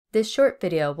This short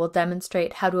video will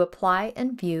demonstrate how to apply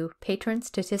and view patron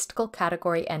statistical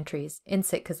category entries in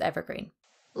Sitka's Evergreen.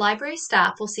 Library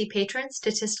staff will see patron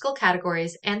statistical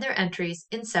categories and their entries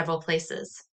in several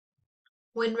places.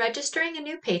 When registering a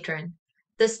new patron,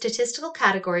 the statistical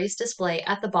categories display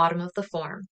at the bottom of the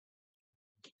form.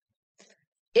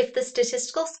 If the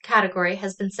statistical category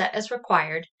has been set as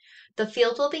required, the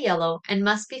field will be yellow and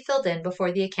must be filled in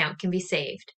before the account can be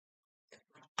saved.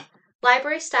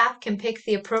 Library staff can pick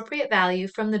the appropriate value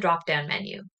from the drop-down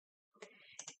menu.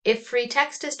 If free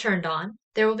text is turned on,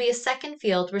 there will be a second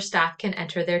field where staff can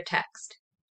enter their text.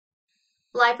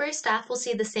 Library staff will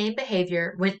see the same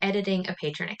behavior when editing a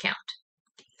patron account.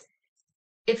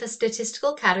 If a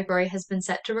statistical category has been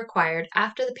set to required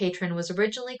after the patron was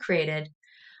originally created,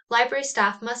 library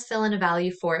staff must fill in a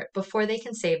value for it before they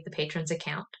can save the patron's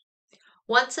account.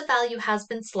 Once a value has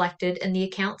been selected and the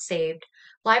account saved,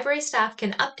 library staff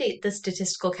can update the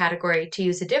statistical category to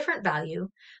use a different value,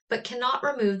 but cannot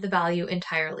remove the value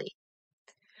entirely.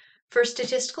 For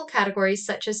statistical categories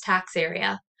such as tax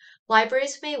area,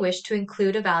 libraries may wish to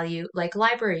include a value like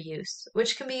library use,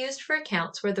 which can be used for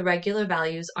accounts where the regular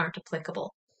values aren't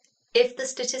applicable. If the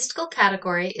statistical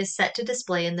category is set to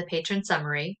display in the patron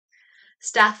summary,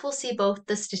 staff will see both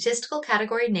the statistical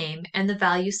category name and the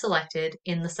value selected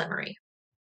in the summary.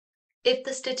 If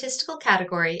the statistical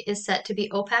category is set to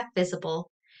be opaque visible,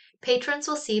 patrons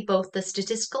will see both the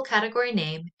statistical category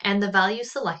name and the value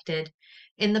selected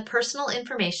in the Personal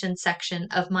Information section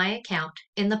of My Account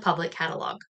in the Public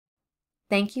Catalog.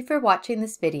 Thank you for watching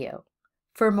this video.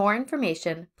 For more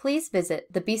information, please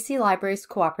visit the BC Libraries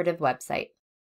Cooperative website.